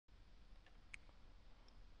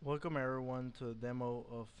Welcome everyone to a demo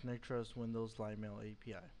of Nektra's Windows LiveMail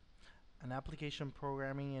API. An application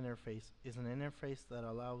programming interface is an interface that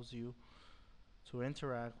allows you to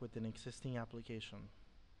interact with an existing application.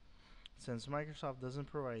 Since Microsoft doesn't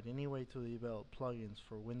provide any way to develop plugins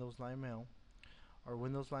for Windows LiveMail, our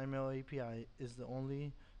Windows LiveMail API is the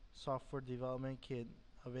only software development kit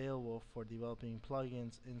available for developing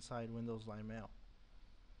plugins inside Windows LiveMail.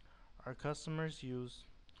 Our customers use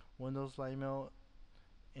Windows LiveMail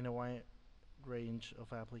in a wide range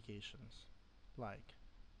of applications like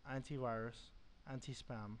antivirus,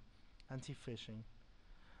 anti-spam, anti-phishing,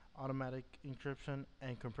 automatic encryption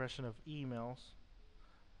and compression of emails,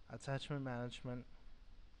 attachment management,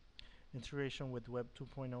 integration with Web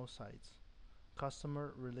 2.0 sites,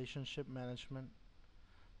 customer relationship management,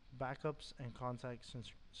 backups and contact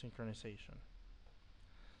synchronization.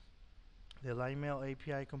 The LiveMail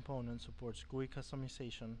API component supports GUI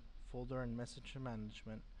customization, folder and message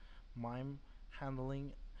management, MIME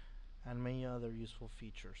handling, and many other useful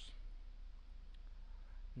features.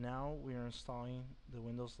 Now we are installing the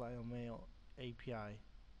Windows LiveMail API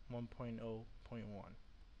 1.0.1.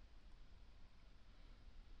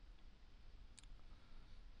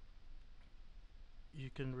 You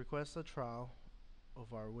can request a trial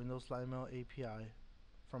of our Windows LiveMail API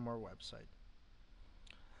from our website.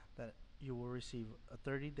 That you will receive a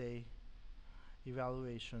 30-day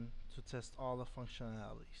evaluation to test all the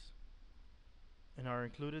functionalities. In our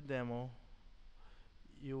included demo,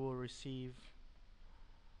 you will receive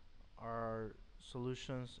our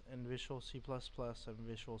solutions in Visual C++ and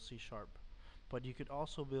Visual C#, but you could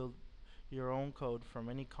also build your own code from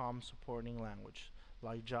any COM supporting language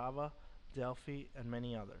like Java, Delphi, and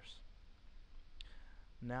many others.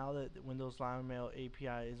 Now that the Windows LiveMail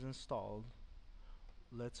API is installed,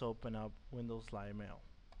 let's open up Windows LiveMail.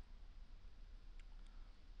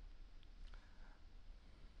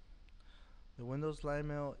 The Windows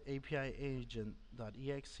LiveMail API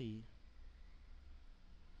agent.exe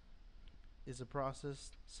is a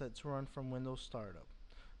process set to run from Windows Startup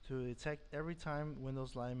to detect every time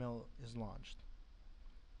Windows LiveMail is launched.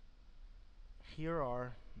 Here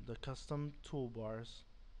are the custom toolbars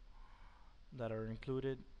that are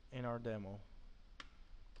included in our demo.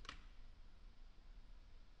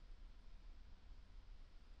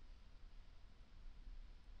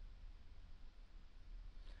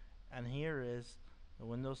 And here is the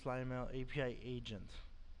Windows LiveMail API agent.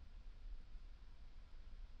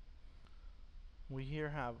 We here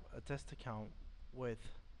have a test account with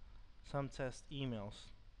some test emails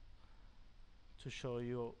to show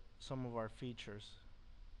you some of our features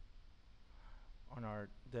on our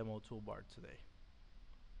demo toolbar today.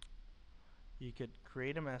 You could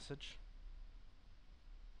create a message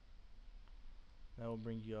that will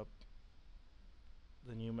bring you up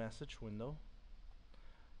the new message window.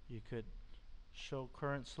 You could show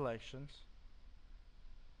current selections.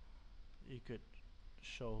 You could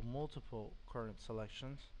show multiple current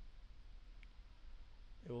selections.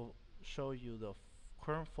 It will show you the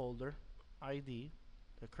current folder ID,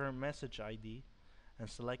 the current message ID, and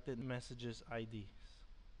selected messages IDs.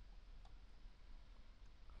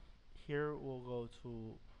 Here we'll go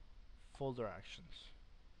to folder actions.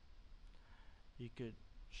 You could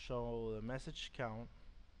show the message count,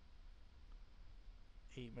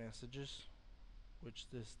 8 messages, which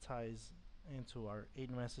this ties into our 8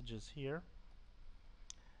 messages here.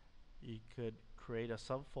 You could create a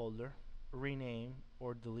subfolder, rename,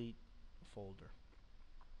 or delete a folder.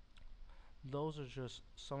 Those are just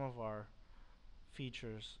some of our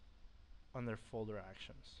features under folder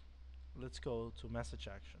actions. Let's go to message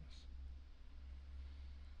actions.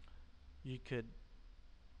 You could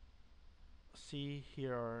see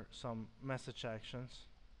here are some message actions.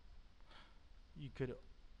 You could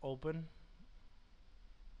open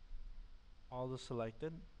all the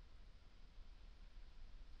selected.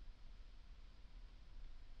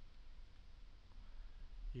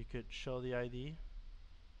 You could show the ID.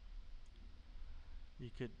 You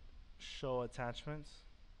could show attachments.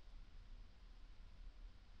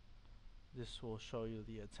 This will show you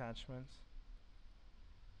the attachments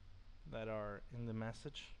that are in the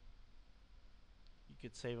message. You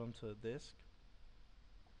could save them to a disk.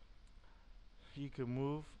 You could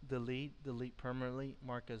move, delete permanently,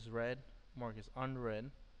 mark as read, mark as unread,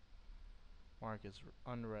 mark as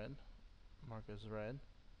unread, mark as read.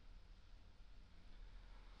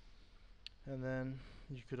 And then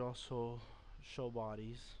you could also show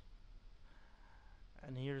bodies.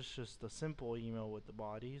 And here's just a simple email with the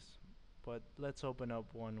bodies, but let's open up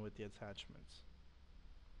one with the attachments.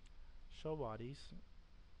 Show bodies.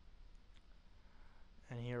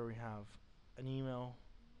 And here we have an email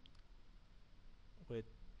with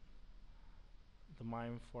the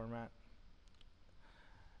MIME format.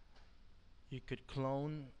 You could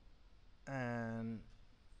clone and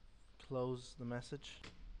close the message,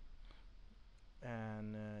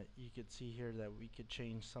 and you could see here that we could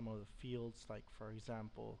change some of the fields, like for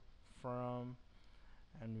example from,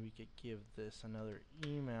 and we could give this another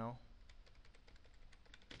email,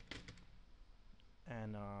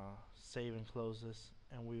 and save and close this,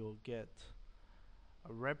 and we will get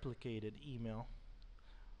a replicated email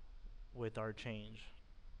with our change,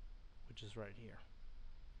 which is right here.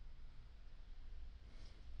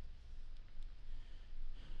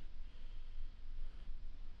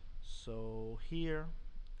 So here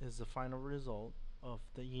is the final result of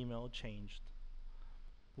the email changed.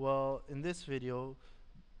 Well, in this video,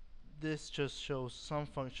 this just shows some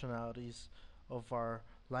functionalities of our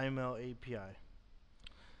WLMail API.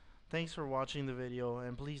 Thanks for watching the video,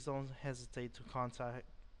 and please don't hesitate to contact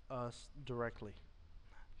us directly.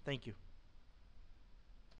 Thank you.